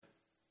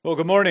Well,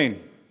 good morning.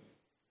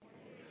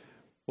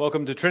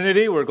 Welcome to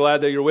Trinity. We're glad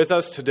that you're with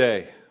us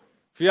today.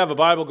 If you have a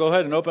Bible, go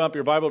ahead and open up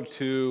your Bible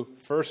to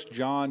 1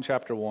 John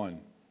chapter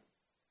 1.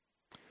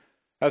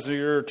 As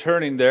you're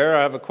turning there,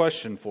 I have a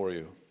question for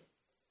you.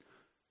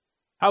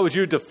 How would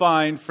you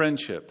define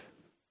friendship?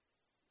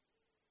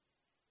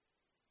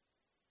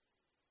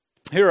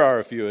 Here are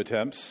a few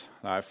attempts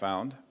I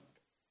found.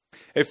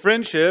 A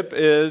friendship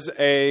is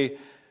a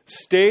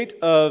state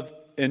of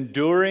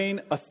enduring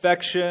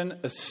affection,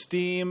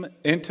 esteem,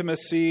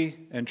 intimacy,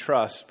 and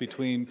trust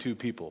between two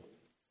people.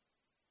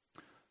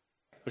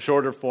 A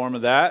shorter form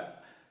of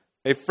that,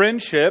 a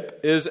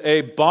friendship is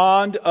a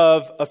bond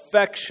of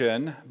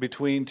affection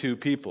between two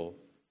people.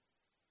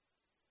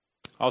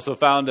 Also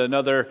found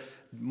another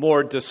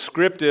more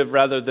descriptive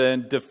rather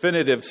than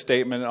definitive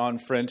statement on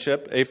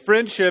friendship. A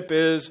friendship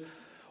is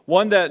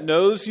one that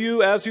knows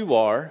you as you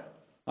are,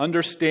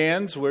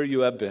 understands where you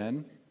have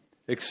been,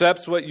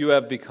 accepts what you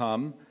have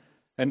become,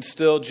 and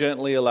still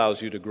gently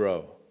allows you to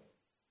grow.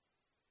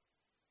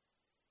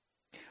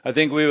 I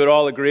think we would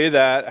all agree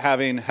that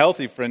having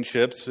healthy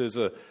friendships is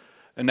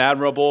an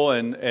admirable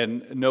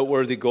and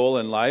noteworthy goal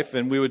in life,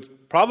 and we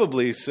would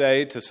probably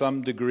say to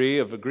some degree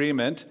of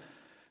agreement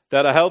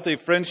that a healthy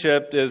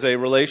friendship is a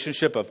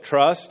relationship of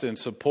trust and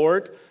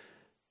support,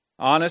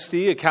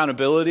 honesty,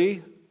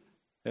 accountability,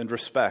 and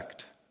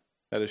respect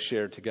that is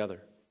shared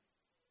together.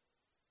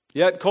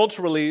 Yet,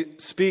 culturally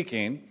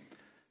speaking,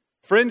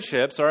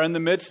 friendships are in the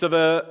midst of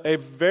a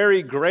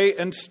very great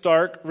and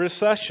stark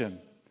recession,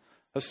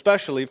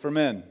 especially for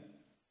men.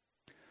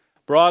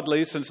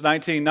 Broadly, since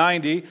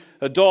 1990,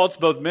 adults,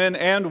 both men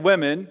and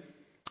women,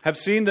 have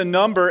seen the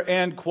number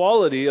and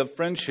quality of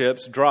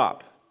friendships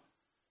drop,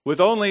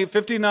 with only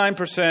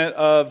 59%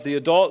 of the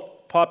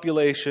adult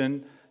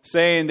population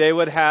saying they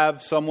would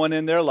have someone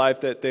in their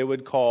life that they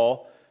would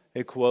call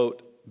a,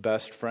 quote,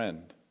 best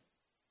friend.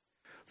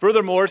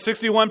 Furthermore,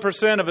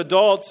 61% of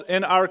adults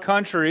in our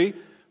country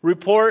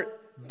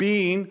report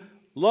being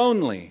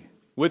lonely,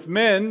 with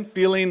men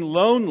feeling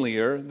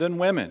lonelier than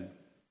women.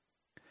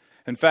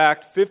 In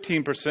fact,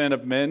 15%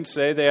 of men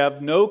say they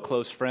have no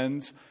close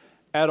friends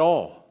at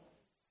all,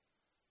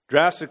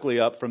 drastically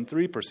up from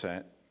 3%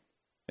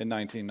 in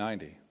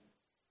 1990.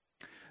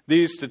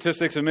 These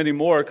statistics and many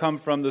more come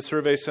from the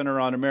Survey Center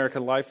on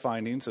American Life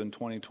Findings in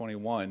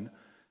 2021,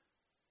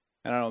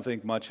 and I don't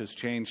think much has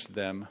changed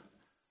them,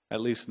 at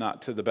least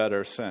not to the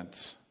better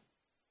since.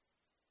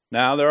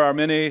 Now, there are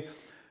many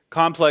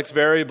complex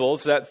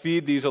variables that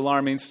feed these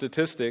alarming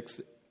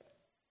statistics,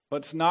 but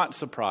it's not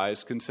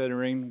surprise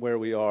considering where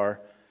we are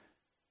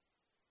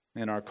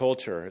in our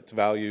culture, its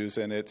values,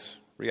 and its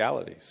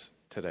realities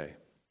today.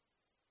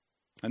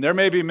 And there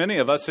may be many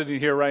of us sitting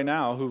here right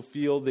now who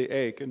feel the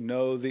ache and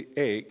know the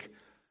ache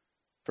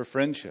for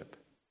friendship.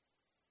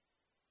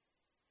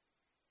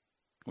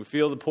 We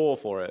feel the pull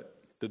for it,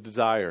 the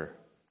desire.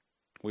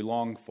 We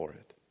long for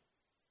it.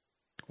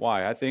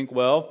 Why? I think,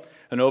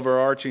 an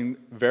overarching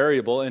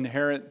variable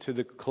inherent to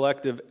the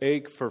collective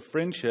ache for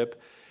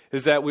friendship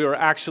is that we were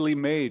actually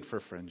made for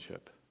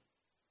friendship.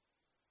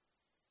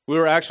 We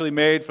were actually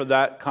made for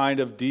that kind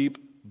of deep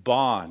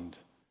bond.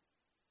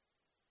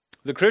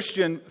 The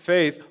Christian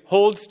faith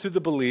holds to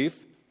the belief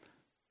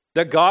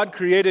that God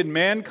created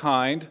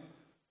mankind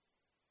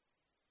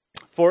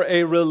for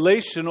a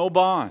relational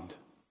bond.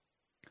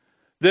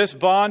 This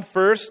bond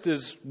first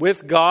is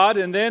with God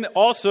and then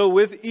also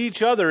with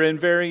each other in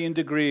varying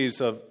degrees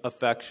of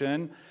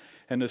affection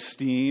and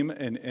esteem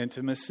and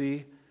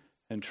intimacy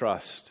and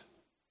trust.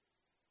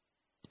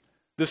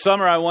 This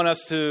summer I want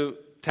us to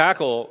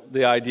tackle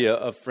the idea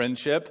of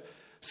friendship,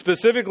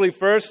 specifically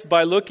first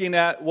by looking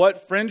at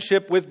what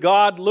friendship with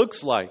God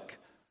looks like.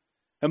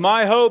 And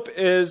my hope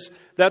is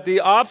that the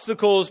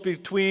obstacles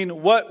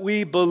between what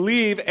we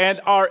believe and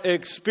our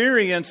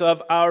experience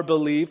of our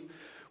belief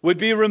would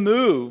be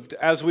removed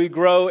as we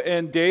grow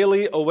in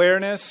daily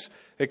awareness,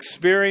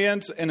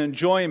 experience, and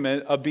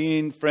enjoyment of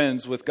being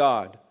friends with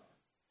God.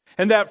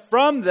 And that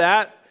from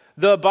that,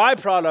 the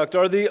byproduct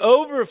or the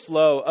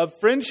overflow of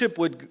friendship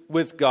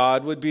with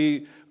God would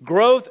be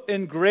growth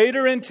in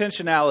greater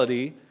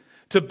intentionality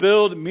to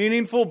build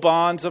meaningful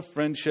bonds of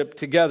friendship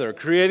together,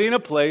 creating a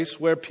place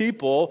where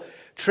people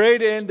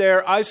trade in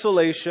their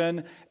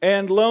isolation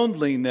and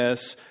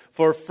loneliness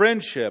for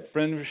friendship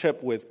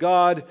with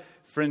God,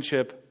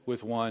 friendship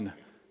with one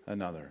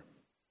another.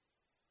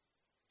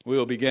 We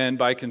will begin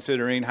by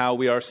considering how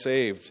we are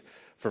saved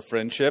for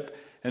friendship.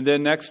 And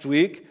then next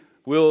week,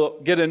 we'll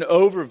get an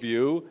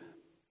overview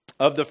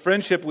of the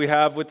friendship we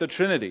have with the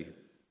Trinity.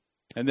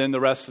 And then the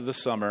rest of the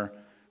summer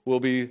will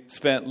be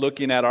spent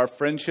looking at our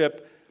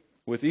friendship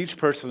with each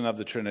person of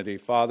the Trinity,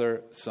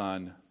 Father,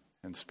 Son,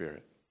 and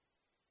Spirit.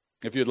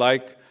 If you'd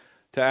like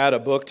to add a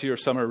book to your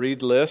summer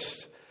read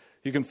list,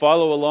 you can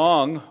follow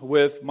along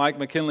with Mike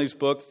McKinley's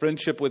book,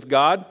 Friendship with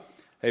God,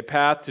 A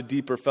Path to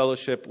Deeper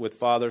Fellowship with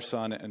Father,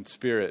 Son, and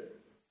Spirit.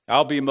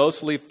 I'll be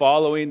mostly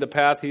following the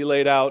path he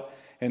laid out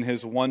in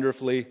his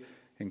wonderfully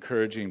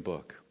encouraging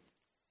book.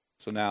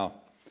 So now,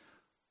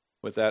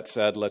 with that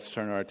said, let's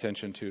turn our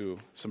attention to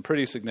some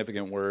pretty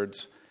significant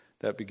words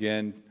that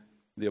begin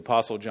the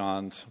Apostle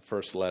John's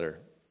first letter.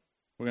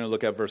 We're going to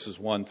look at verses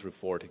 1 through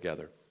 4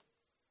 together.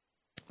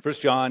 1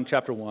 John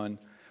chapter 1,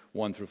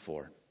 1 through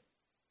 4.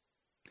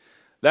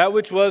 That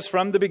which was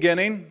from the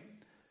beginning,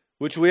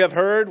 which we have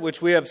heard,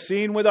 which we have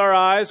seen with our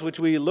eyes, which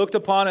we looked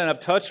upon and have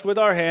touched with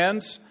our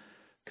hands,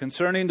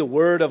 concerning the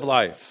word of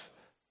life.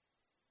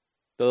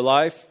 The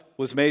life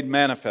was made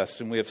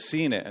manifest, and we have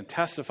seen it and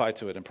testified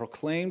to it and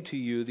proclaimed to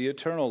you the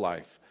eternal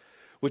life,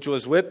 which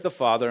was with the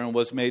Father and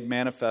was made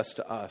manifest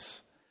to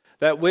us.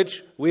 That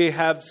which we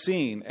have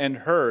seen and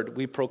heard,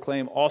 we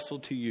proclaim also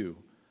to you,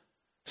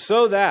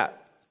 so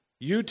that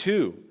you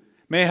too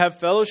may have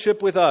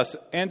fellowship with us.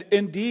 And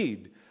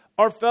indeed,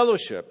 our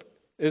fellowship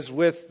is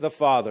with the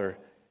Father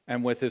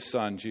and with His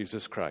Son,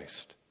 Jesus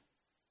Christ.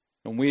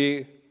 And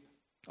we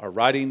are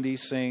writing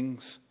these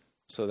things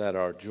so that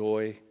our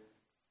joy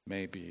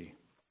may be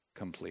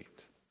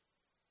complete.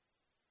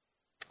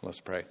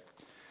 Let's pray.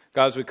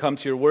 God, as we come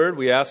to your word,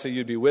 we ask that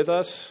you'd be with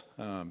us,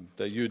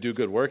 that you would do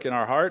good work in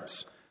our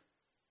hearts.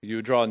 You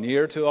would draw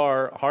near to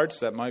our hearts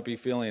that might be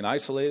feeling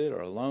isolated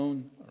or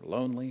alone or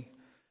lonely.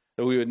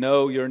 That we would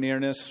know your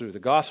nearness through the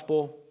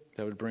gospel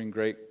that would bring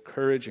great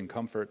courage and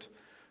comfort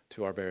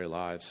to our very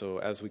lives. So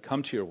as we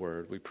come to your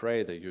word, we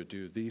pray that you would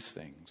do these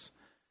things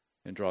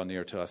and draw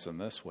near to us in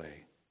this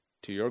way,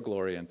 to your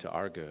glory and to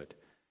our good.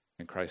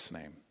 In Christ's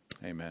name,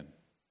 amen.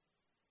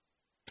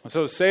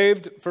 So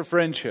saved for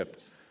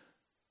friendship.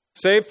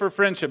 Saved for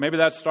friendship. Maybe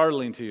that's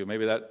startling to you.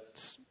 Maybe that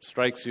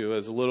strikes you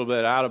as a little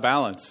bit out of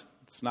balance.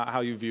 It's not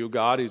how you view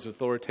God. He's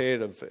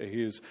authoritative.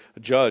 He's a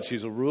judge.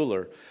 He's a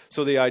ruler.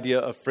 So the idea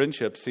of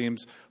friendship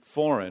seems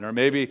foreign. Or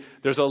maybe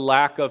there's a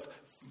lack of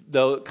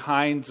the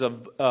kinds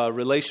of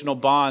relational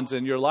bonds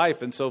in your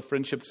life. And so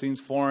friendship seems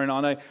foreign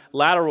on a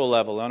lateral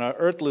level, on an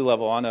earthly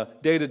level, on a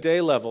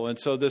day-to-day level. And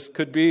so this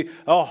could be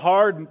a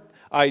hard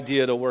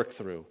idea to work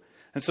through.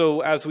 And so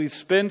as we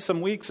spend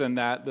some weeks in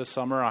that this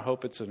summer, I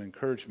hope it's an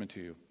encouragement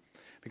to you.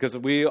 Because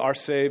we are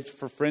saved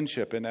for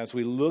friendship. And as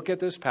we look at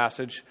this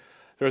passage,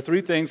 there are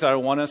three things that I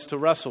want us to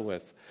wrestle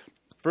with.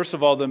 First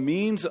of all, the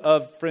means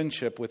of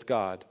friendship with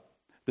God.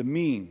 The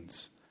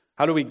means.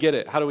 How do we get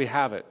it? How do we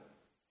have it?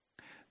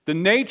 The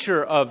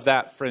nature of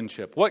that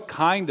friendship. What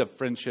kind of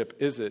friendship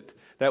is it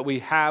that we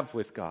have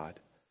with God?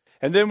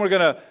 And then we're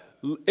going to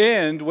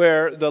end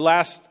where the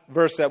last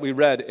verse that we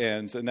read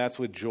ends, and that's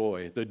with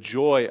joy. The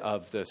joy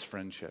of this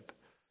friendship.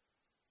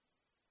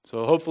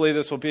 So hopefully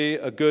this will be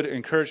a good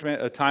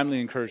encouragement, a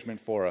timely encouragement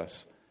for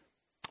us.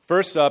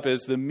 First up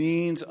is the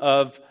means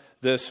of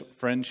this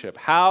friendship.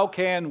 How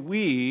can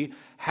we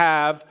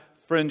have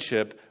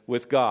friendship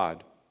with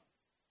God?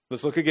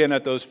 Let's look again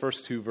at those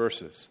first two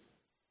verses.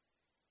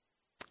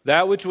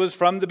 That which was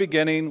from the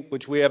beginning,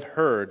 which we have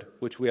heard,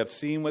 which we have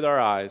seen with our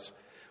eyes,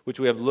 which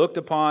we have looked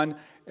upon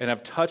and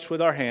have touched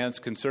with our hands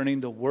concerning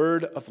the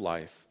word of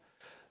life.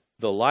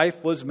 The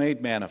life was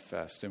made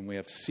manifest, and we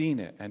have seen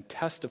it and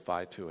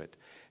testified to it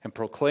and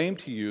proclaimed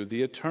to you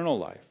the eternal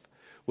life,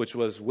 which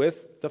was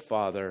with the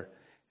Father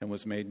and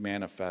was made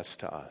manifest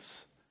to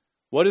us.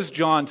 What is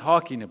John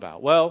talking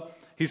about? Well,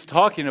 he's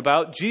talking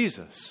about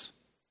Jesus.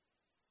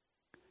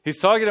 He's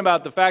talking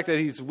about the fact that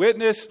he's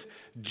witnessed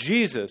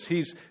Jesus.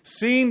 He's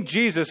seen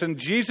Jesus, and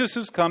Jesus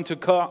has come to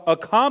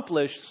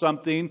accomplish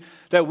something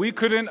that we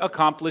couldn't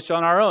accomplish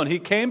on our own. He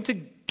came to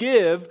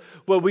give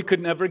what we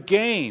could never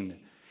gain.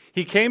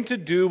 He came to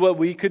do what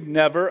we could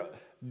never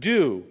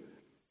do.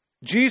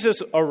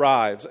 Jesus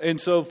arrives. And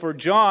so for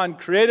John,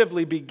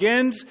 creatively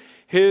begins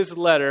his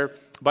letter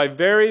by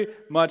very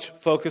much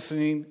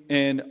focusing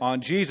in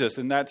on Jesus.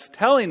 And that's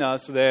telling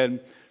us then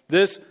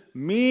this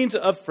means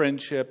of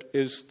friendship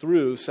is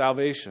through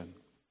salvation.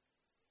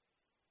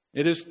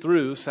 It is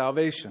through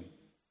salvation.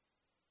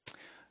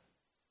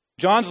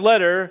 John's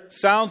letter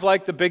sounds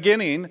like the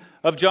beginning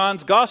of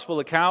John's gospel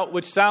account,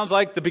 which sounds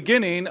like the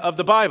beginning of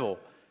the Bible.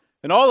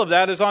 And all of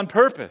that is on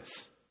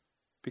purpose.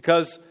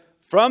 Because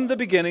from the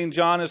beginning,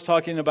 John is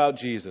talking about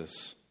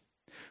Jesus,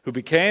 who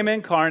became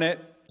incarnate.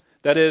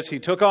 That is, he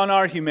took on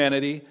our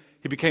humanity.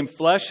 He became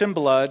flesh and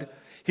blood.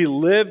 He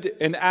lived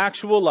an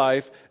actual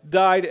life,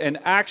 died an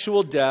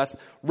actual death,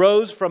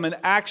 rose from an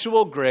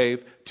actual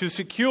grave to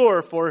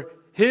secure for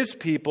his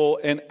people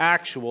an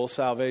actual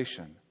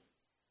salvation.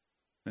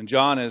 And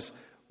John is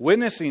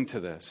witnessing to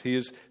this. He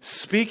is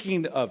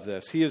speaking of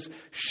this. He is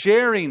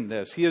sharing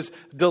this. He is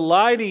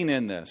delighting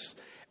in this.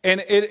 And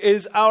it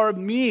is our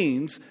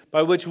means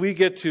by which we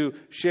get to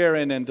share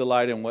in and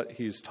delight in what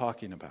he's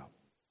talking about.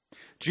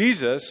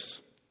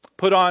 Jesus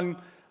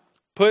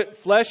put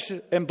flesh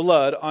and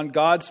blood on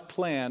God's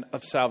plan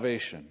of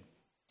salvation.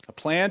 A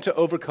plan to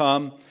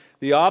overcome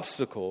the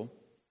obstacle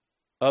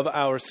of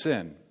our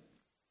sin.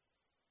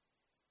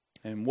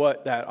 And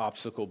what that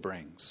obstacle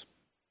brings.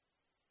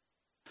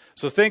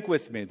 So think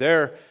with me.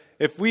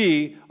 If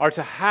we are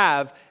to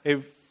have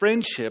a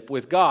friendship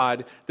with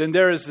God, then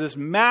there is this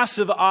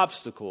massive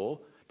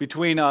obstacle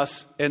between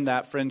us and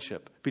that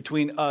friendship,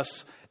 between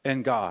us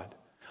and God.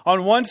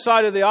 On one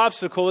side of the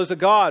obstacle is a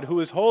God who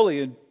is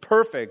holy and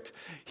perfect.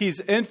 He's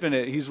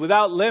infinite. He's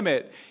without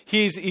limit.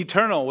 He's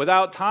eternal,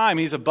 without time.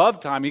 He's above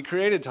time. He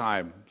created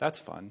time. That's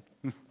fun.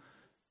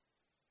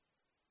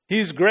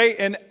 He's great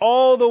in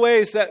all the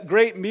ways that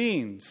great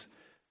means.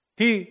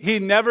 He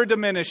never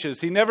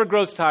diminishes. He never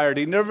grows tired.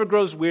 He never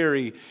grows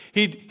weary.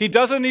 He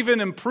doesn't even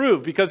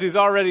improve because he's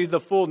already the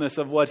fullness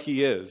of what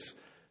he is.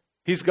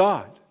 He's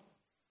God.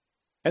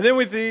 And then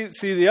we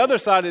see the other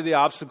side of the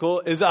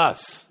obstacle is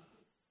us,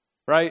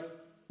 right?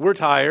 We're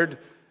tired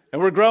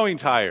and we're growing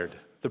tired.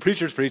 The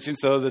preacher's preaching,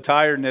 so the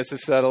tiredness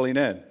is settling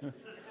in.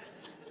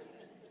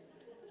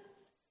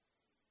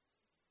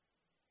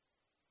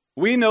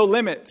 We know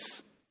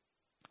limits.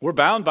 We're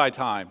bound by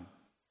time.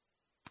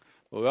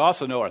 But we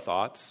also know our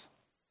thoughts.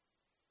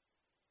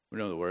 We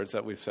know the words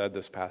that we've said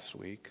this past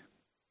week.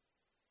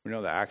 We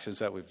know the actions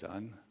that we've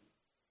done.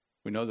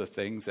 We know the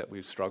things that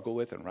we've struggled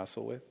with and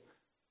wrestled with.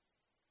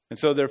 And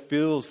so there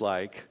feels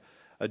like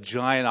a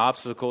giant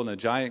obstacle and a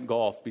giant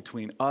gulf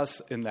between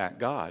us and that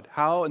God.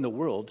 How in the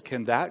world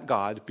can that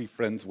God be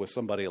friends with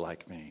somebody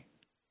like me?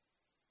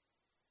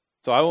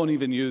 So I won't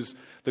even use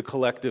the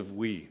collective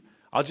we.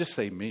 I'll just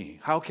say me.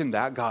 How can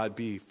that God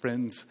be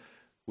friends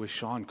with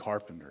Sean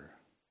Carpenter?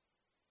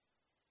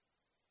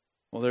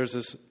 Well, there's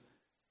this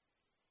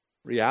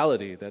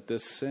reality that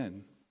this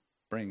sin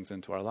brings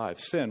into our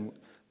lives. Sin,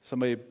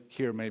 somebody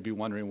here may be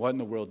wondering, what in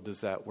the world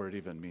does that word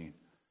even mean?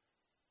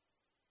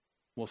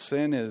 Well,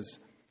 sin is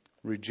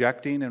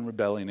rejecting and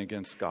rebelling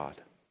against God.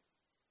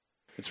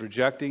 It's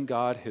rejecting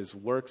God, His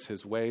works,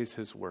 His ways,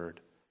 His word,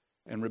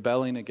 and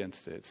rebelling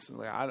against it.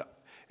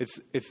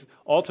 It's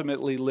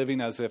ultimately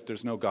living as if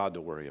there's no God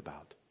to worry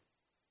about.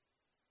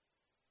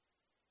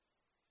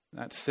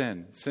 That's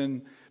sin.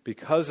 Sin,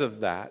 because of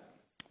that,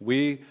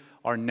 we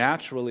are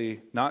naturally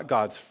not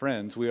God's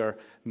friends. We are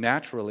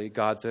naturally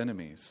God's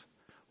enemies.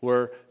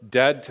 We're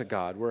dead to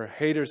God. We're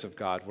haters of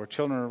God. We're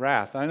children of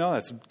wrath. I know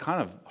that's kind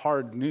of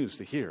hard news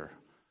to hear.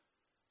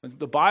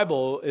 The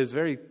Bible is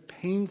very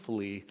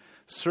painfully,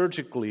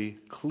 surgically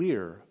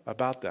clear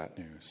about that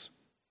news.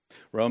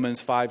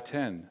 Romans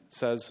 5:10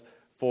 says,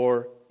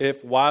 "For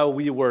if while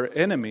we were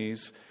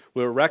enemies,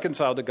 we were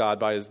reconciled to God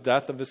by His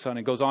death of His Son."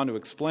 It goes on to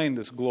explain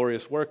this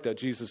glorious work that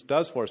Jesus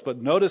does for us.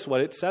 But notice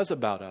what it says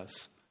about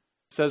us.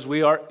 It says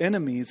we are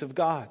enemies of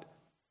God.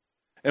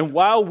 And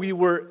while we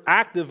were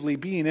actively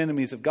being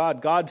enemies of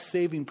God, God's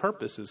saving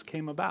purposes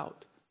came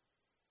about.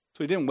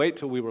 So He didn't wait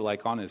till we were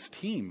like on His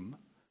team.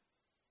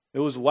 It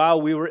was while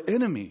we were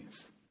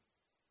enemies.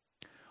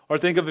 Or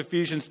think of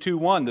Ephesians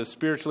 2:1, the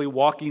spiritually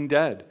walking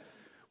dead.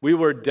 We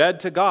were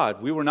dead to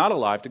God. We were not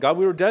alive to God.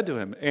 We were dead to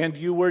Him. And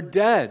you were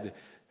dead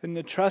in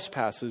the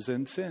trespasses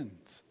and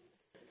sins.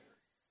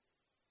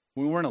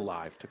 We weren't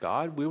alive to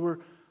God. We were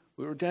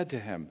dead to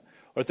Him.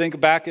 Or think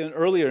back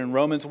earlier in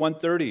Romans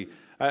 1:30,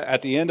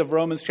 at the end of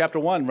Romans chapter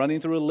 1, running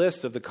through a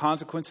list of the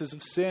consequences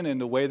of sin and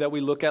the way that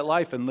we look at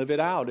life and live it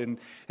out. And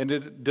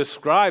it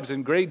describes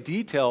in great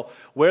detail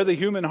where the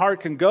human heart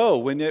can go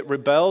when it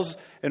rebels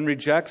and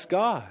rejects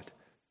God.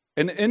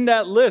 And in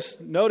that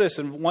list, notice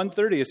in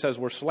 1:30 it says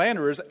we're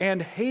slanderers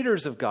and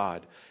haters of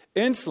God,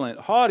 insolent,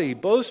 haughty,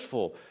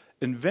 boastful,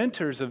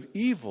 inventors of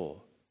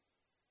evil.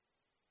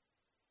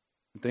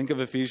 Think of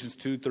Ephesians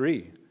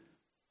 2:3.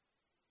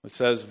 It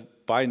says,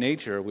 by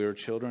nature, we are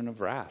children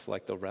of wrath,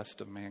 like the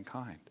rest of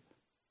mankind.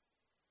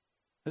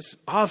 This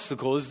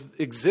obstacle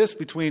exists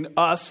between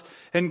us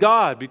and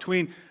God,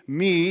 between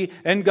me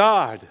and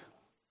God.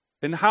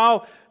 And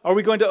how are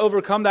we going to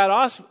overcome that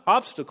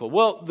obstacle?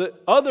 Well, the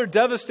other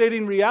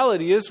devastating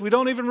reality is we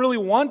don't even really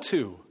want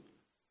to.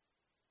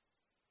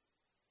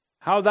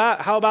 How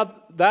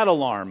about that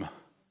alarm?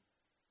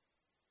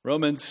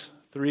 Romans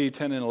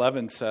 3:10 and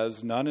 11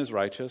 says, none is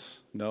righteous,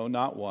 no,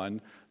 not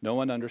one. No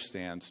one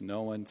understands.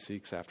 No one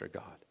seeks after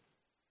God.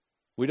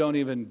 We don't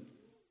even,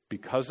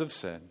 because of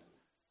sin,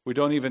 we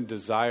don't even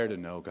desire to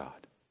know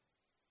God.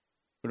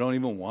 We don't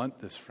even want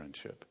this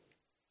friendship.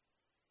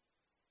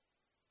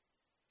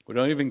 We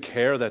don't even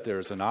care that there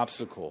is an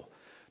obstacle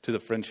to the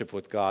friendship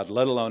with God,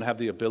 let alone have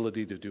the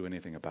ability to do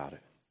anything about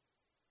it.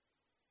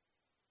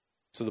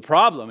 So the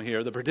problem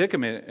here, the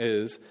predicament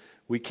is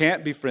we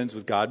can't be friends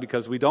with God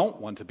because we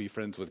don't want to be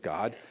friends with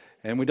God,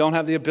 and we don't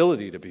have the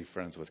ability to be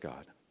friends with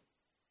God.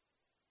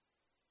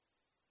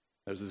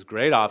 There's this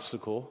great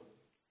obstacle.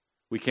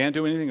 We can't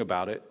do anything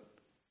about it.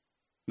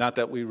 Not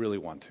that we really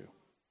want to.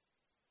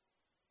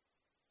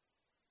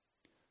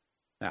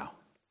 Now,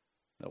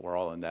 that we're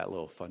all in that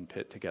little fun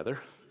pit together.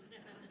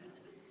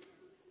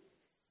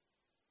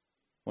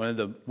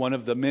 One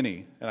of the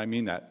many, and I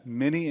mean that,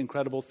 many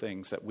incredible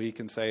things that we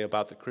can say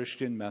about the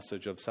Christian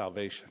message of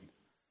salvation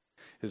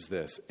is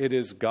this. It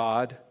is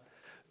God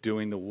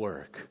doing the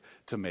work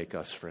to make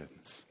us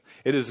friends.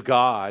 It is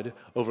God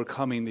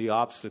overcoming the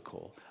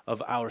obstacle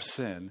of our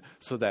sin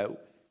so that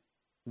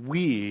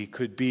we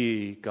could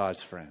be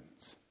God's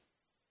friends.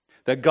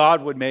 That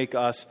God would make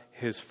us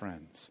His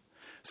friends.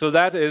 So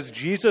that is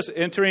Jesus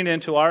entering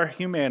into our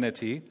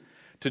humanity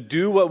to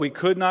do what we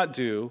could not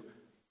do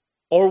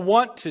or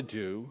want to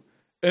do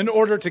in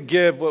order to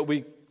give what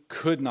we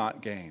could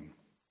not gain.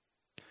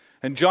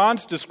 And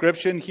John's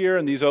description here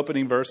in these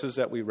opening verses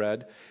that we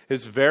read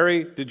is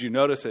did you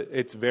notice it?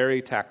 It's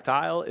very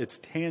tactile, it's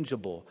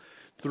tangible.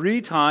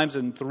 3 times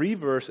in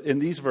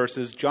these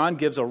verses, John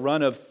gives a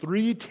run of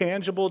 3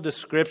 tangible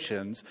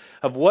descriptions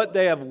of what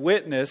they have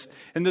witnessed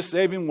in the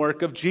saving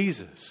work of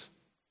Jesus.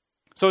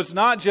 So it's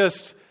not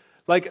just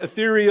like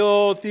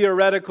ethereal,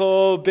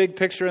 theoretical, big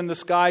picture in the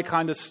sky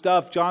kind of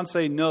stuff. John's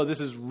saying, no,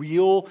 this is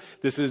real,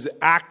 this is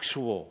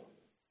actual.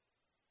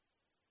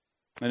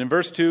 And in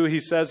verse 2, he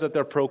says that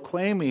they're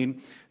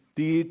proclaiming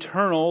the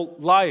eternal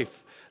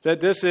life.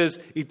 That this is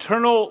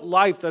eternal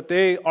life that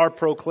they are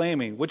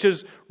proclaiming, which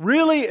is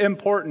really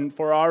important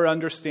for our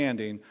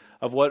understanding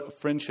of what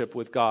friendship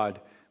with God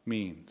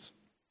means.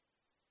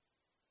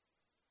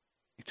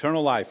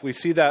 Eternal life. We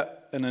see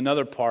that in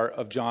another part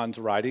of John's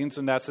writings,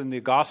 and that's in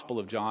the Gospel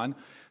of John,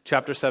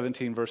 chapter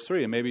 17, verse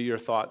 3. And maybe your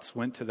thoughts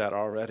went to that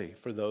already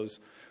for those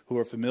who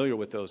are familiar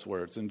with those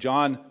words. In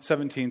John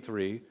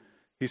 17:3,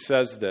 he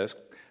says this.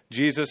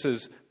 Jesus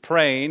is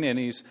praying and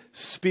he's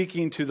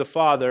speaking to the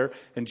Father,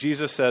 and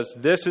Jesus says,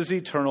 "This is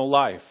eternal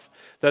life,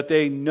 that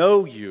they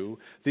know you,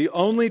 the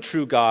only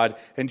true God,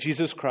 and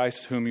Jesus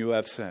Christ whom you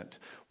have sent."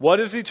 What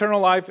is eternal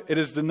life? It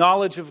is the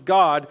knowledge of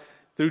God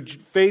through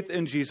faith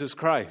in Jesus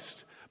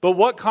Christ. But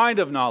what kind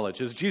of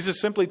knowledge? Is Jesus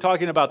simply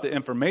talking about the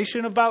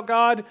information about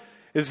God?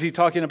 Is he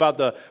talking about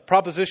the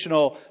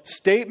propositional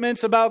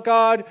statements about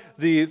God,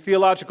 the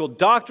theological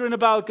doctrine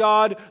about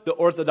God, the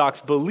orthodox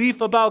belief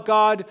about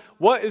God?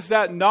 What is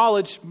that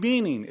knowledge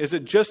meaning? Is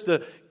it just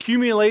the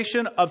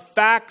accumulation of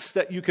facts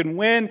that you can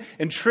win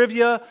in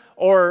trivia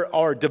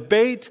or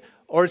debate?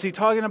 Or is he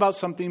talking about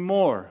something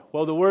more?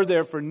 Well, the word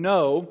there for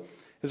know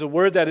is a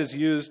word that is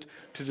used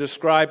to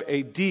describe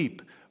a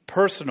deep,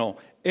 personal,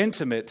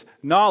 intimate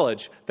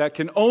knowledge that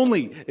can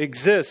only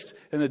exist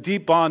in a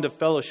deep bond of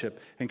fellowship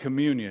and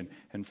communion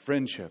and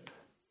friendship.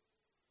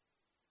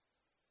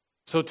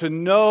 So to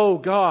know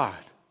God,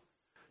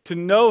 to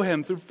know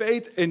Him through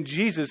faith in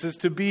Jesus, is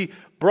to be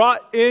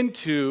brought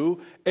into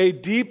a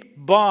deep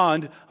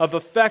bond of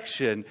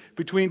affection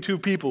between 2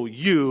 people,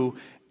 you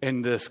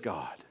and this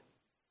God.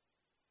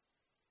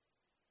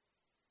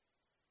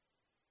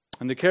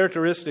 And the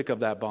characteristic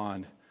of that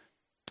bond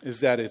is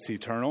that it's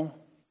eternal,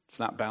 it's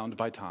not bound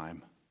by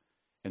time,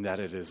 and that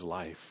it is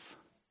life.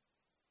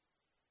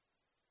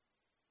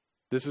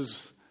 This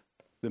is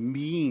the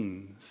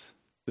means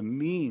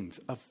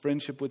of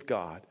friendship with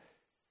God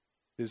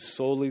is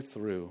solely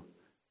through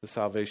the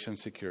salvation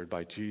secured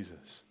by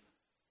Jesus.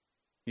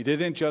 He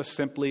didn't just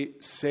simply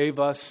save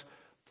us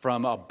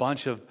from a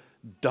bunch of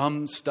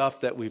dumb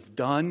stuff that we've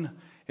done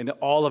and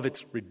all of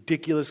its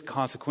ridiculous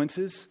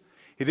consequences.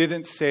 He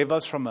didn't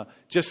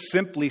just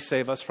simply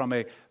save us from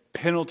a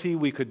penalty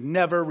we could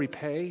never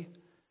repay.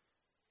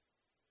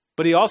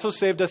 But He also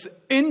saved us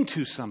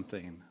into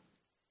something.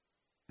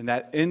 And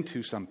that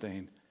into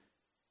something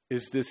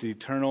is this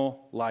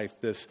eternal life,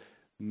 this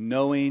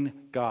knowing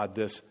God,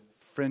 this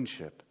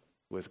friendship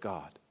with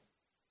God.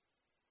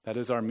 That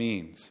is our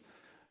means.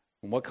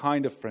 And what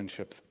kind of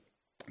friendship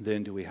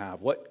then do we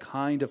have? What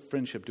kind of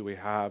friendship do we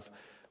have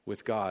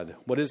with God?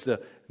 What is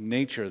the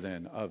nature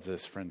then of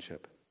this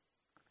friendship?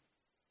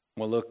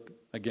 We'll look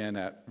again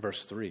at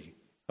verse 3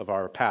 of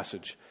our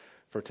passage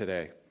for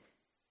today.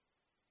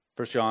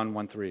 1 John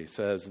 1:3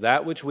 says,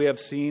 "That which we have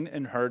seen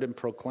and heard and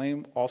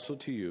proclaim also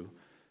to you,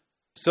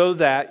 so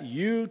that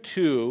you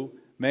too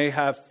may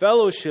have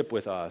fellowship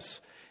with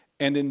us.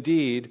 And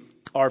indeed,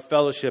 our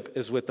fellowship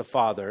is with the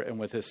Father and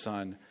with His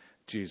Son,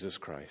 Jesus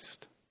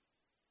Christ."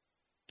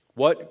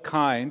 What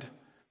kind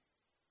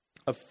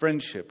of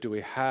friendship do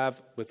we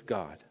have with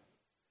God?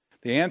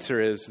 The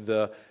answer is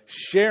the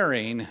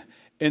sharing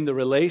in the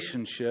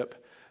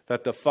relationship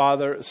that the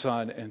Father,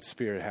 Son, and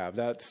Spirit have.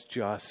 That's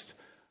just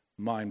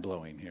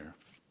mind-blowing here.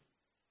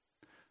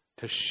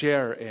 To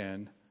share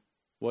in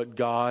what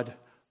God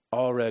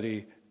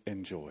already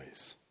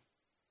enjoys.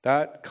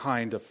 That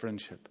kind of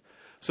friendship.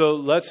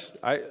 So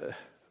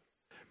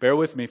bear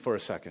with me for a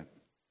second.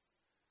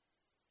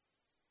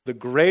 The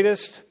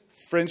greatest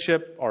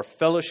friendship or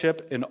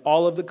fellowship in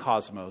all of the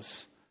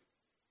cosmos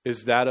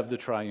is that of the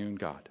triune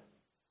God.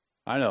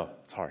 I know,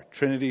 it's hard.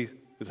 Trinity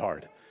is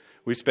hard.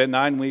 We spent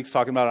 9 weeks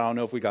talking about it. I don't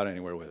know if we got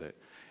anywhere with it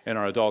in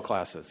our adult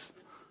classes.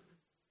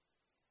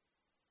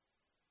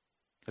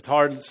 It's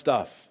hard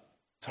stuff.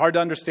 It's hard to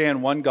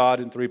understand one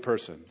God in 3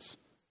 persons.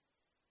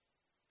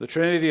 The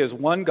Trinity is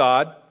one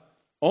God,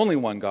 only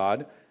one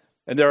God,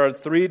 and there are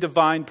 3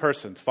 divine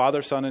persons,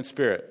 Father, Son, and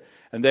Spirit,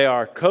 and they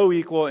are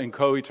co-equal and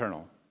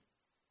co-eternal.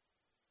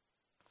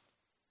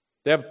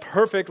 They have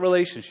perfect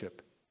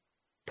relationship,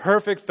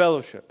 perfect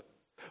fellowship,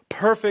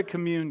 perfect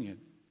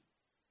communion.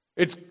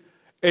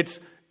 It's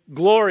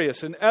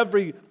glorious in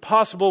every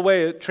possible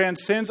way. It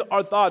transcends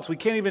our thoughts. We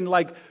can't even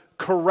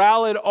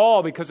corral it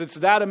all because it's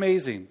that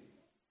amazing.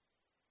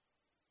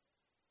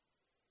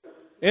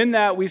 In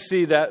that we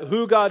see that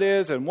who God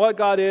is and what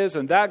God is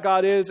and that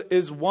God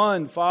is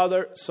one,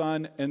 Father,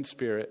 Son, and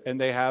Spirit.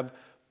 And they have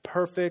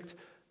perfect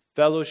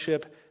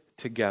fellowship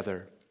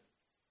together.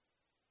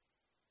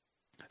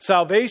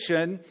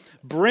 Salvation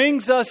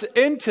brings us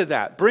into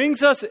that,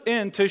 brings us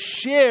in to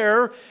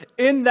share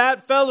in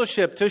that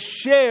fellowship, to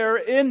share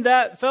in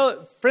that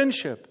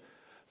friendship.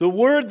 The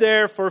word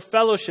there for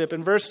fellowship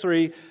in verse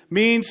 3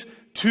 means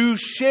to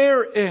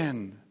share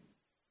in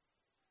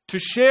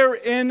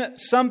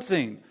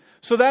something.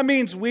 So that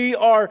means we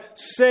are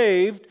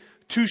saved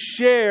to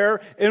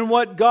share in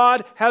what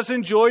God has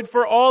enjoyed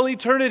for all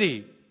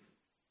eternity.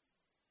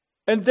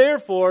 And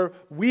therefore,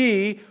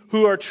 we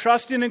who are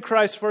trusting in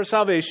Christ for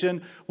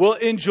salvation will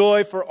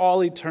enjoy for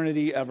all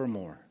eternity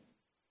evermore.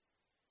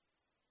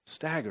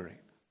 Staggering.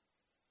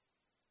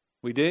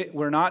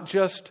 We're not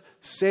just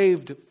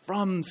saved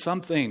from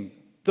something,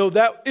 though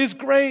that is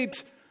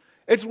great.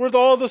 It's worth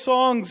all the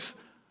songs.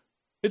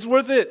 It's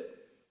worth it.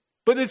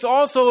 But it's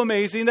also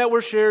amazing that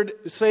we're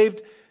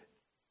saved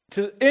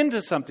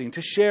into something,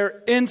 to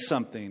share in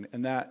something.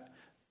 And that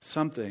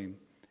something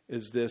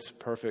is this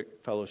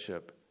perfect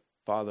fellowship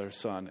Father,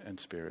 Son, and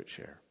Spirit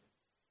share.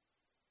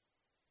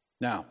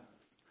 Now,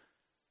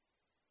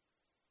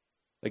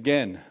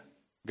 again,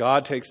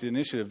 God takes the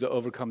initiative to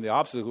overcome the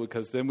obstacle,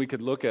 because then we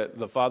could look at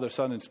the Father,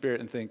 Son, and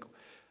Spirit and think,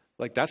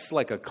 like, that's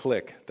like a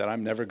clique that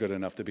I'm never good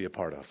enough to be a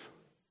part of.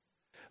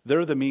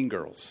 They're the mean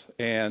girls,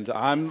 and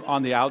I'm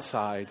on the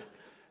outside,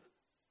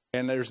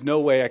 and there's no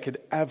way I could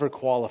ever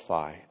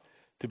qualify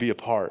to be a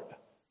part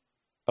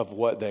of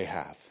what they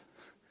have.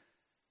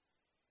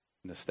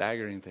 And the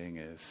staggering thing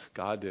is,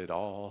 God did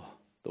all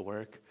the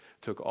work,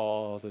 took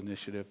all the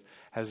initiative,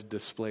 has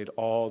displayed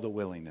all the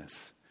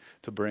willingness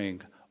to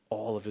bring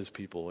all of his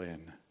people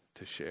in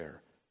to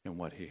share in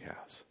what he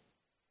has.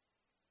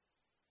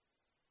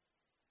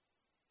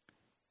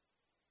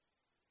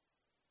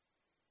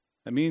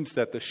 That means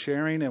that the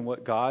sharing in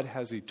what God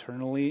has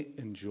eternally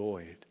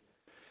enjoyed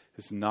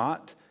is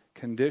not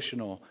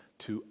conditional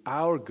to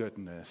our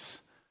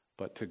goodness,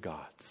 but to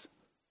God's.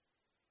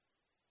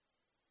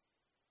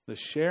 The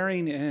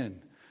sharing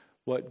in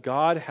what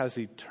God has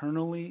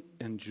eternally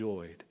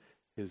enjoyed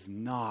is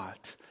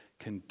not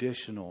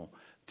conditional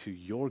to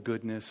your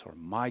goodness or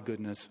my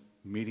goodness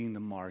meeting the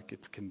mark.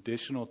 It's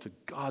conditional to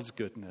God's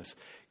goodness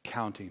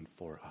counting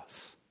for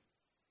us.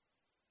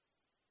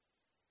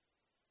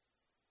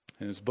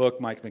 In his book,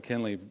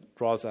 McKinley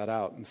draws that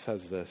out and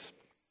says this.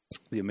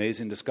 The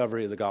amazing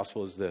discovery of the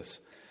gospel is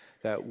this,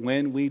 that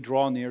when we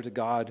draw near to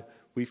God,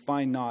 we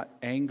find not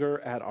anger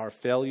at our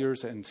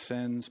failures and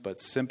sins, but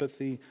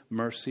sympathy,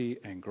 mercy,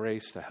 and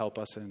grace to help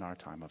us in our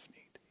time of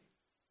need.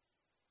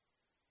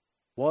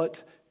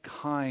 What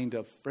kind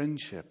of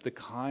friendship? The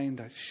kind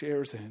that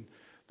shares in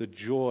the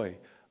joy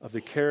of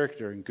the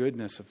character and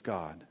goodness of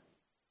God.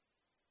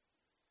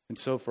 And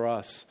so for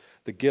us,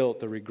 the guilt,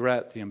 the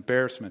regret, the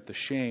embarrassment, the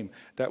shame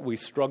that we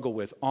struggle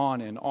with on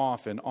and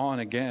off and on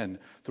again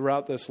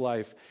throughout this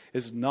life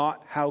is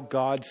not how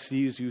God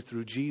sees you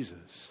through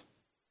Jesus.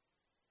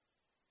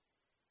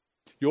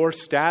 Your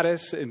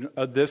status in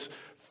this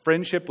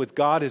friendship with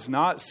God is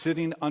not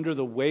sitting under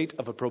the weight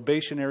of a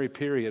probationary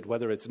period,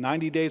 whether it's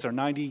 90 days or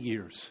 90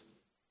 years.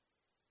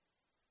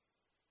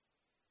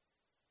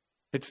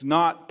 It's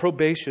not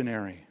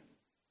probationary.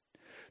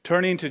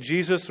 Turning to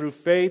Jesus through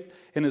faith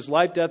in his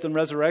life, death, and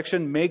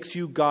resurrection makes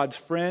you God's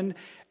friend.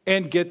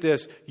 And get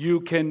this,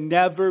 you can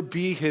never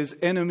be his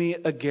enemy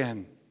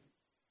again.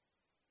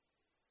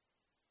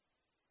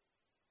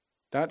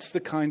 That's the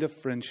kind of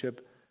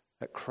friendship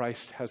that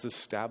Christ has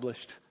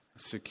established,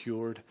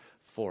 secured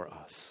for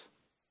us.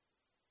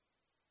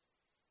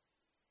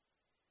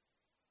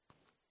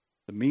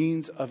 The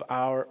means of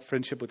our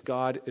friendship with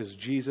God is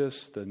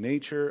Jesus. The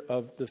nature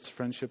of this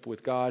friendship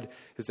with God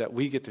is that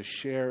we get to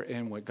share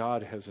in what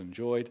God has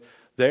enjoyed.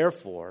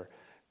 Therefore,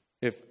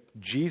 if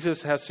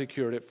Jesus has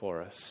secured it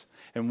for us,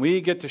 and we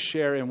get to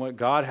share in what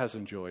God has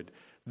enjoyed,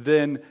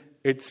 then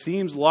it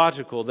seems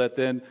logical that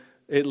then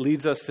it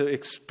leads us to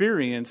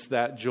experience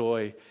that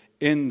joy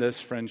in this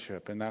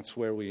friendship. And that's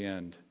where we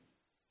end.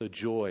 The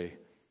joy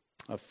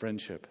of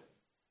friendship.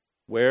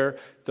 Where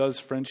does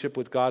friendship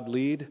with God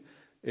lead?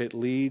 It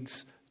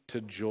leads to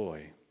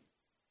joy.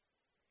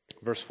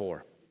 Verse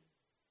 4.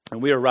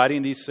 And we are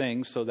writing these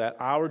things so that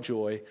our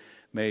joy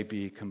may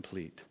be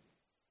complete.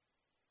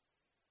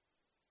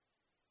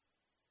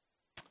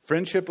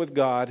 Friendship with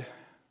God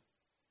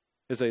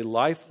is a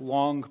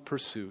lifelong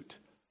pursuit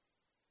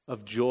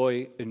of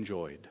joy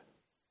enjoyed.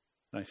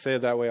 And I say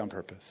it that way on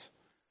purpose.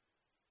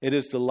 It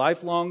is the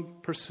lifelong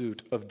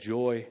pursuit of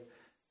joy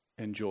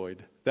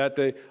enjoyed. That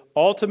the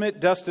ultimate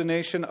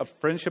destination of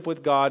friendship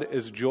with God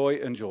is joy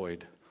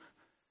enjoyed.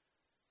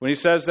 When he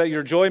says that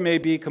your joy may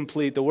be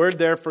complete, the word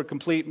there for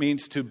complete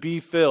means to be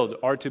filled,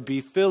 or to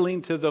be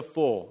filling to the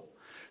full.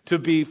 To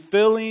be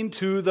filling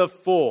to the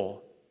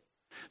full.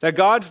 That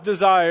God's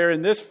desire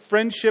in this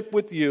friendship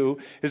with you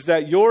is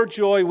that your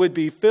joy would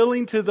be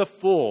filling to the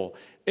full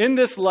in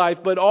this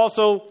life, but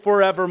also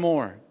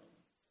forevermore.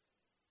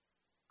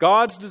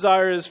 God's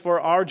desire is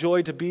for our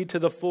joy to be to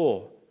the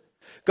full.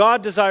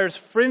 God desires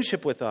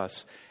friendship with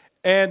us.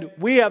 And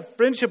we have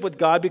friendship with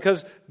God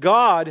because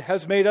God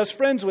has made us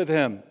friends with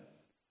him.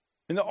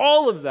 And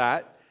all of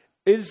that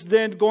is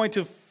then going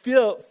to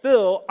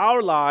fill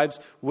our lives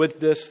with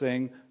this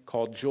thing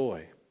called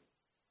joy.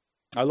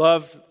 I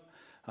love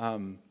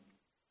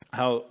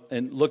how,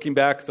 in looking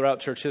back throughout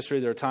church history,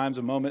 there are times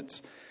and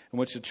moments in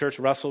which the church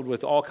wrestled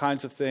with all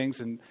kinds of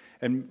things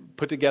and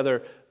put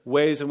together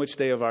ways in which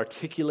they have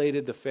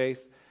articulated the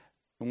faith.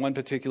 In one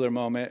particular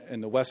moment, in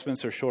the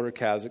Westminster Shorter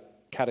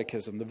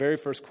Catechism, the very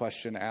first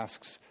question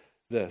asks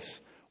this: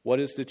 what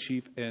is the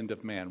chief end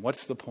of man?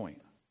 What's the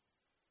point?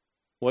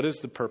 What is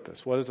the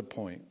purpose? What is the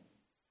point?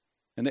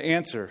 And the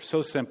answer,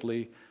 so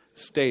simply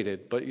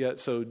stated, but yet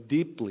so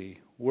deeply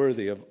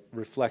worthy of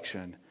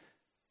reflection,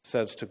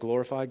 says to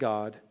glorify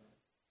God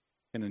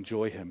and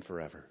enjoy Him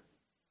forever.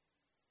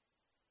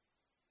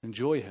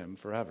 Enjoy Him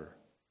forever.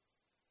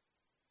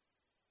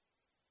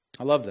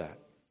 I love that.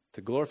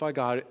 To glorify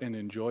God and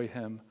enjoy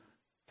Him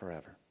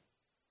forever.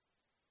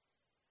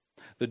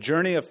 The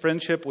journey of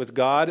friendship with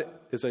God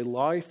is a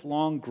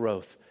lifelong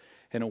growth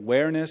in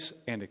awareness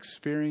and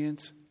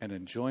experience and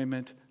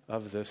enjoyment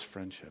of this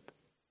friendship.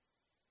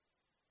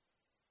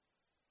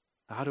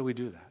 How do we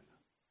do that?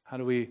 How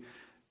do we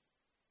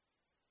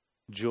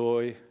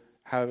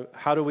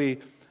how do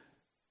we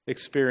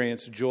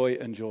experience joy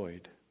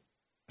enjoyed?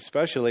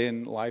 Especially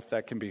in life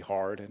that can be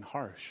hard and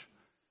harsh.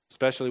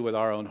 Especially with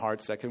our own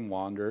hearts that can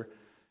wander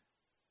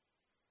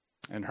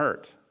and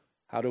hurt.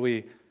 How do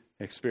we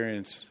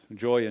experience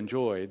joy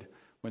enjoyed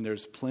when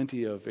there's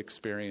plenty of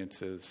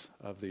experiences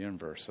of the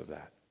inverse of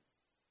that?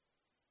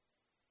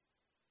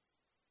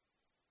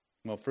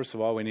 Well, first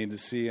of all, we need to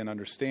see and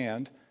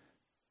understand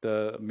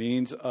the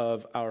means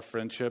of our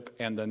friendship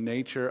and the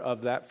nature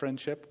of that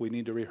friendship. We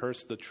need to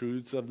rehearse the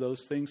truths of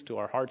those things to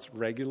our hearts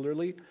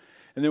regularly.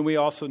 And then we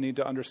also need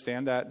to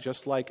understand that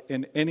just like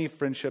in any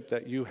friendship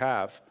that you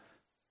have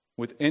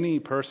with any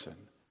person,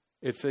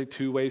 it's a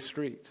two-way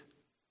street.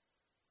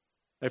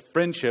 A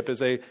friendship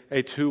is a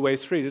two-way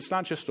street. It's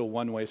not just a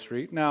one-way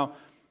street. Now,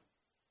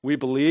 we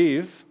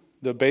believe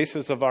the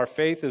basis of our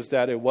faith is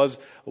that it was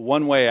a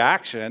one-way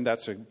action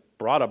that's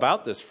brought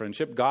about this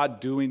friendship, God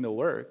doing the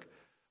work.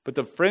 But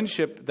the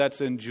friendship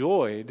that's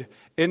enjoyed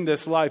in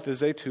this life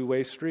is a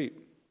two-way street.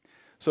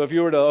 So if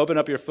you were to open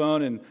up your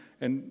phone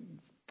and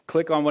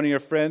click on one of your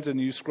friends and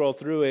you scroll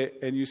through it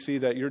and you see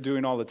that you're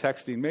doing all the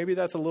texting, maybe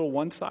that's a little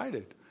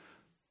one-sided.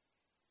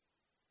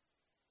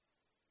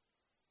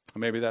 Or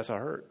maybe that's a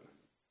hurt.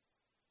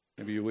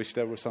 Maybe you wish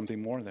there was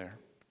something more there.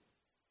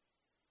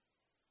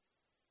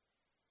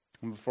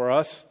 And for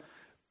us,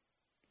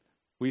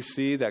 we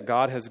see that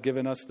God has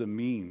given us the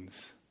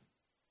means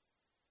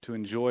to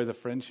enjoy the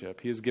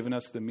friendship. He has given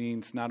us the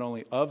means not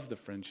only of the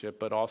friendship,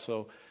 but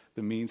also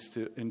the means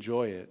to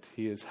enjoy it.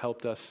 He has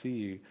helped us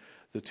see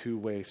the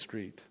two-way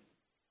street.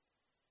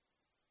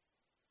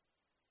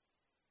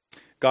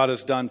 God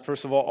has done,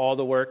 first of all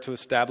the work to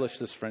establish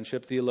this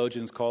friendship.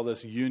 Theologians call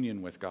this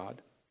union with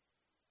God.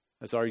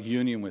 As our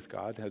union with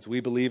God. As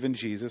we believe in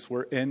Jesus,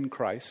 we're in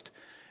Christ.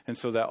 And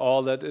so that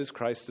all that is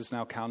Christ is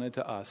now counted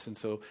to us. And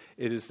so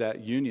it is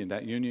that union.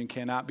 That union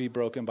cannot be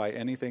broken by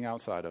anything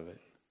outside of it.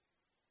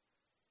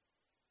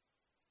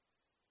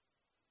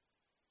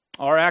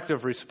 Our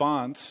active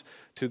response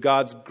to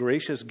God's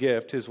gracious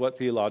gift is what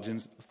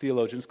theologians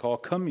call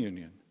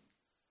communion.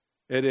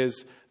 It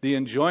is the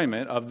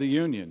enjoyment of the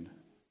union.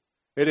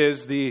 It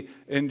is the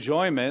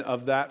enjoyment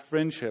of that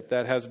friendship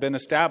that has been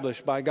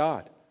established by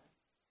God.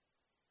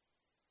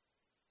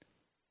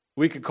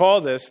 We could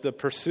call this the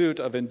pursuit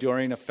of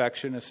enduring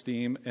affection,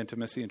 esteem,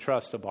 intimacy, and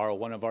trust, to borrow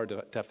one of our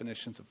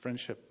definitions of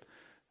friendship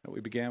that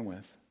we began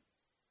with.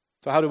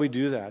 So how do we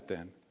do that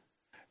then?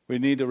 We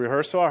need to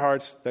rehearse to our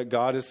hearts that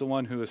God is the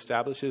one who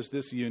establishes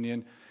this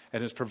union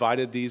and has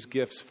provided these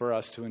gifts for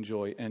us to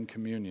enjoy in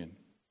communion.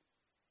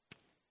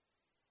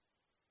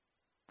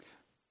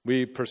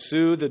 We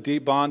pursue the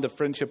deep bond of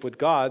friendship with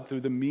God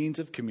through the means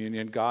of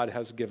communion God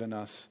has given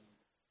us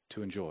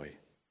to enjoy.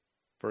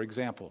 For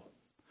example,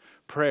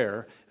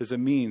 prayer is a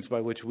means by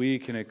which we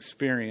can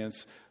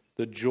experience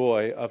the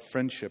joy of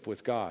friendship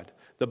with God,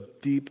 the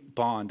deep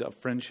bond of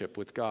friendship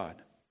with God.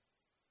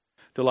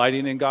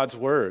 Delighting in God's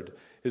word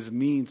is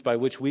means by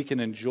which we can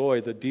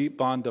enjoy the deep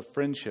bond of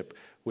friendship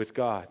with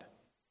God.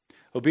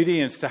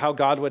 Obedience to how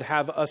God would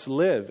have us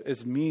live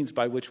is means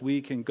by which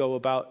we can go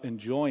about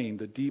enjoying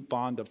the deep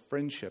bond of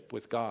friendship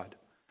with God.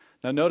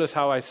 Now notice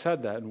how I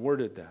said that and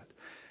worded that.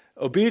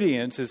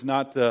 Obedience is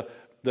not the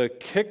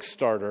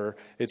kickstarter,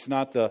 it's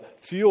not the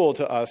fuel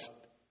to us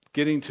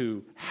getting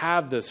to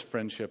have this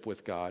friendship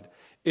with God.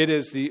 It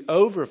is the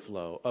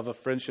overflow of a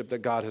friendship that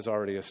God has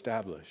already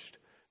established,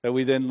 that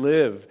we then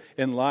live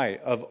in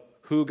light of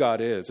who God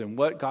is and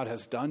what God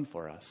has done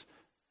for us.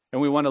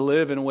 And we want to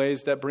live in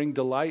ways that bring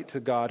delight to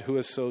God, who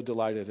is so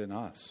delighted in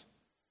us,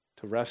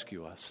 to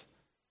rescue us,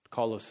 to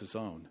call us His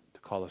own,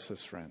 to call us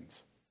His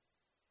friends.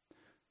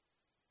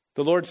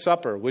 The Lord's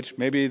Supper, which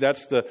maybe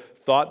that's the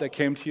thought that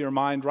came to your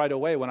mind right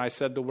away when I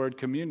said the word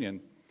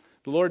communion.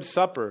 The Lord's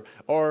Supper,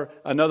 or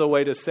another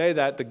way to say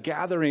that, the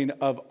gathering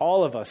of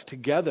all of us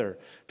together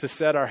to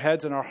set our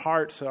heads and our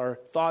hearts, our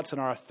thoughts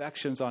and our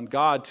affections on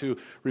God, to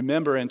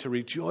remember and to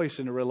rejoice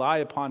and to rely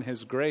upon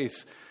His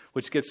grace,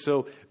 which gets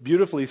so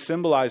beautifully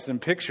symbolized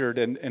and pictured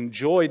and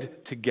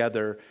enjoyed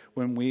together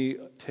when we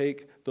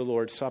take the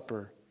Lord's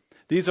Supper.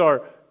 These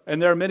are,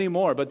 and there are many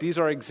more, but these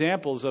are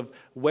examples of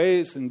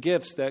ways and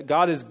gifts that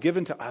God has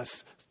given to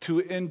us to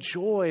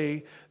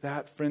enjoy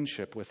that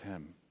friendship with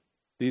Him.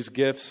 These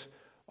gifts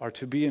are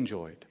to be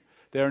enjoyed.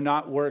 They are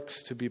not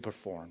works to be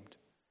performed.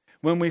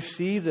 When we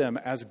see them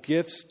as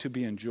gifts to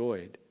be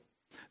enjoyed,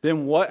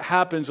 then what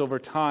happens over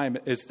time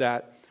is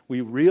that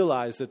we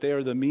realize that they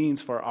are the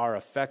means for our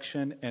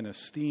affection and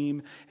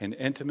esteem and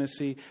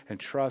intimacy and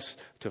trust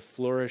to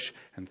flourish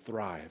and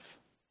thrive,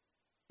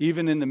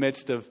 even in the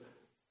midst of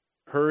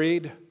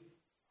hurried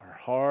or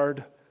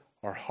hard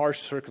or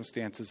harsh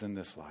circumstances in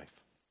this life.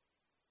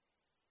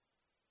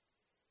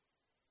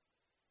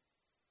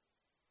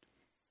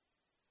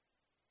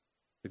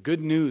 The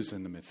good news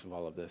in the midst of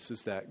all of this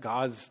is that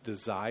God's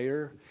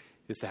desire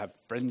is to have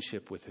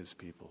friendship with His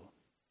people.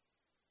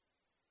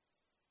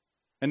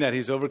 And that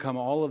He's overcome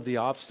all of the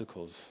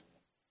obstacles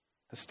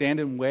that stand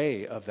in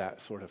way of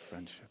that sort of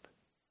friendship.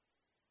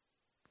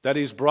 That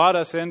He's brought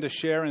us in to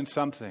share in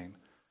something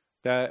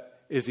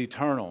that is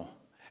eternal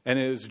and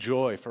is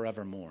joy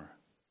forevermore.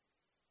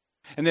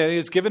 And that He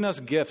has given us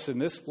gifts in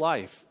this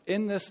life,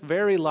 in this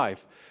very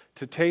life,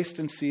 to taste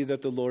and see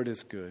that the Lord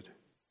is good.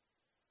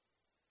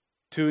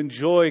 To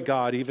enjoy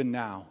God even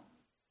now.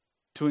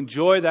 To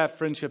enjoy that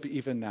friendship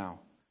even now.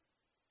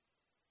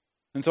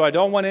 And so I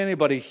don't want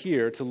anybody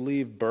here to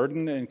leave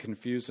burdened and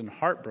confused and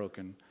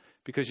heartbroken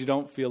because you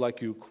don't feel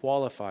like you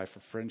qualify for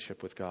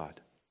friendship with God.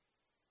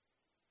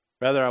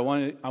 Rather, I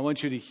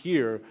want you to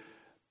hear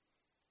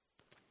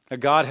that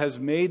God has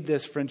made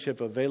this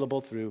friendship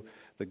available through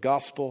the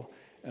gospel,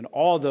 and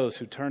all those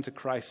who turn to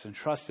Christ and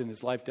trust in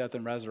His life, death,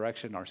 and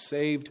resurrection are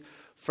saved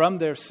from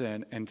their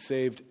sin and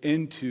saved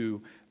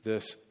into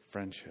this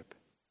friendship.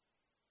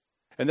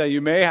 And that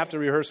you may have to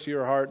rehearse to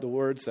your heart the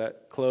words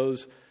that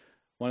close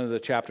one of the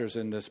chapters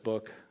in this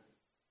book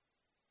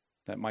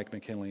that Mike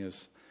McKinley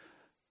has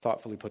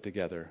thoughtfully put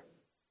together.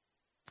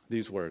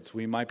 These words: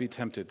 we might be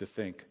tempted to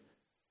think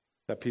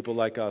that people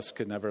like us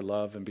could never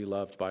love and be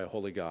loved by a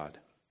holy God.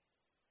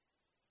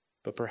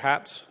 But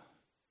perhaps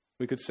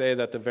we could say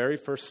that the very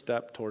first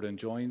step toward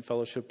enjoying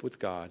fellowship with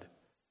God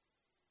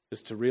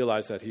is to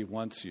realize that He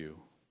wants you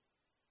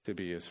to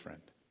be His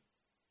friend.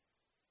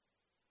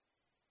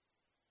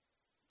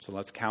 So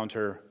let's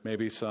counter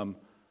maybe some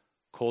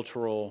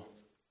cultural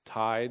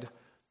tide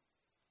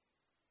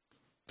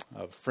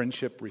of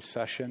friendship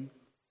recession,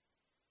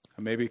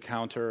 and maybe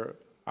counter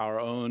our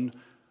own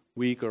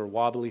weak or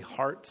wobbly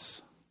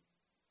hearts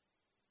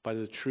by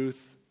the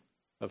truth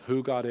of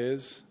who God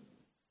is,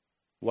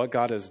 what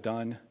God has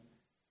done,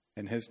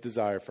 and His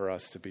desire for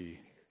us to be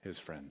His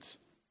friends.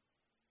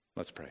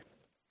 Let's pray.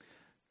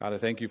 God, I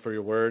thank You for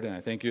Your word, and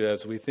I thank You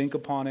as we think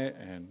upon it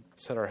and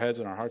set our heads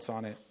and our hearts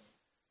on it,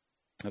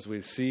 as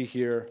we see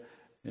here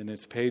in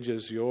its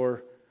pages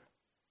Your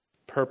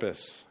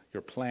purpose,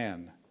 Your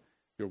plan,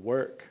 Your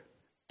work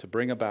to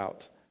bring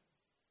about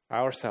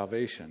our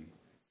salvation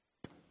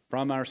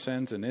from our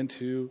sins and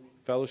into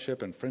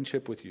fellowship and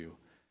friendship with You.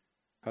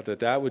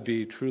 That would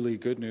be truly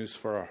good news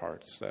for our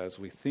hearts. As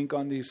we think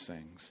on these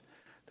things,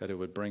 that it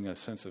would bring a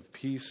sense of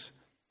peace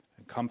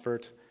and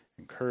comfort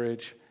and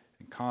courage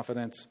and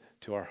confidence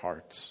to our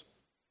hearts.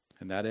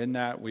 And that in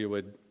that we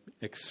would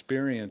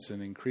experience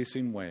in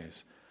increasing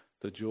ways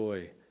the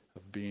joy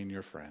of being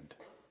Your friend.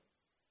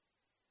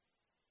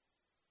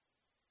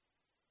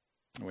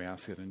 We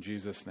ask it in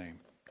Jesus' name.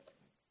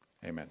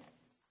 Amen.